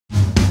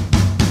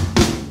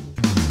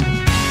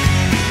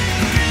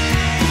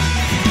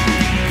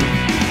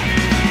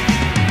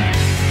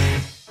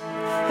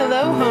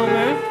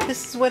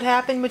is what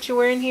happened, but you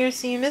weren't here,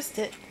 so you missed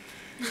it.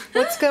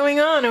 What's going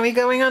on? Are we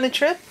going on a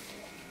trip?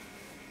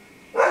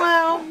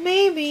 Well,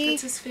 maybe.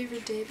 That's his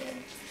favorite day bed.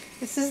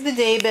 This is the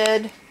day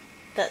bed.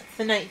 That's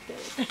the night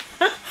bed.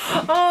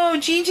 Oh,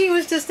 Gigi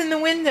was just in the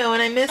window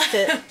and I missed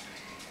it.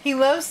 He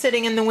loves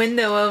sitting in the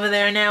window over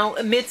there now,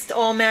 amidst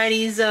all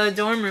Maddie's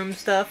dorm room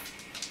stuff.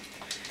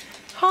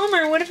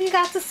 Homer, what have you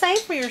got to say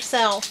for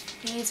yourself?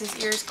 He needs his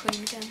ears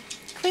cleaned again.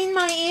 Clean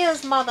my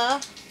ears,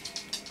 Mother.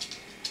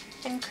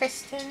 And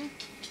Kristen.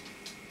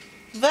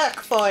 Work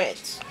for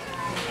it.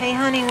 Hey,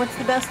 honey, what's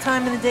the best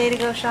time of the day to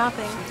go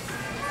shopping?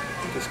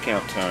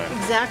 Discount time.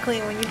 Exactly,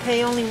 when you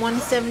pay only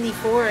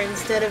 $1.74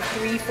 instead of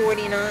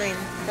 $3.49.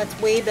 That's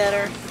way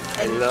better.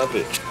 I love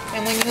it.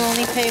 And when you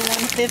only pay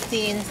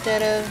 $1.50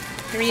 instead of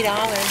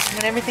 $3,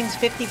 when everything's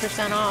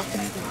 50% off,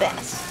 it's the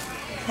best.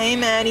 Hey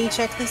Maddie,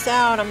 check this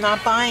out. I'm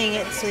not buying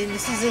it, so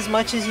this is as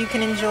much as you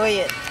can enjoy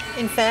it.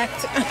 In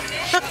fact,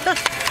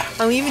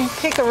 I'll even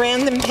pick a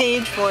random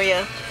page for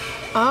you.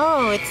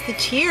 Oh, it's the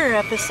Cheer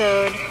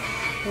episode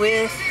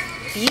with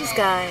these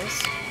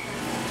guys.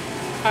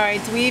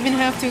 Alright, do we even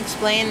have to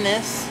explain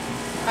this?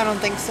 I don't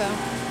think so.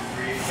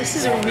 This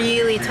is a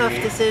really tough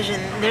decision.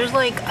 There's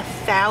like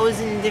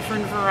 1,000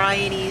 different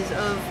varieties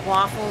of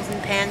waffles and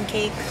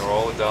pancakes. They're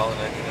all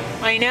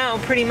 $1.99. I know,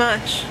 pretty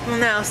much. Well,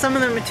 no, some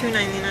of them are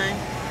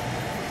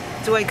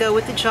 $2.99. Do I go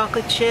with the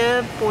chocolate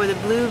chip, or the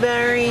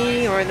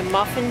blueberry, or the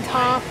muffin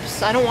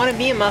tops? I don't want to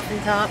be a muffin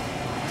top.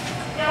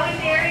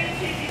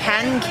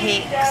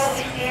 Pancakes,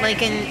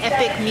 like an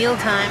epic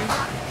mealtime.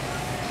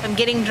 I'm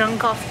getting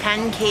drunk off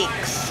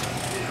pancakes.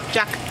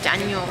 Jack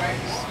Daniels.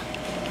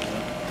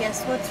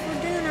 Guess what's for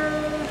dinner?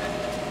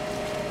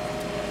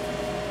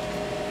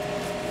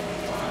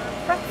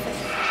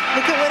 Breakfast.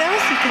 Look at what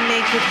else you can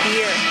make with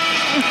beer.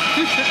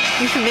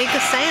 You can make a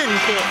sand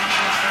pit.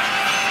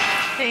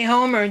 Hey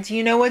Homer, do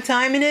you know what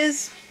time it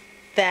is?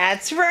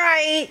 That's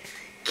right!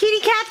 Kitty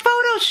cat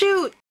photo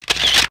shoot!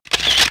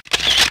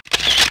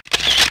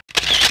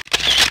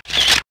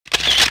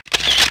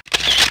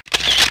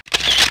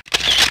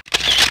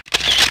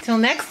 Till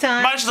next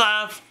time. Much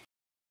love!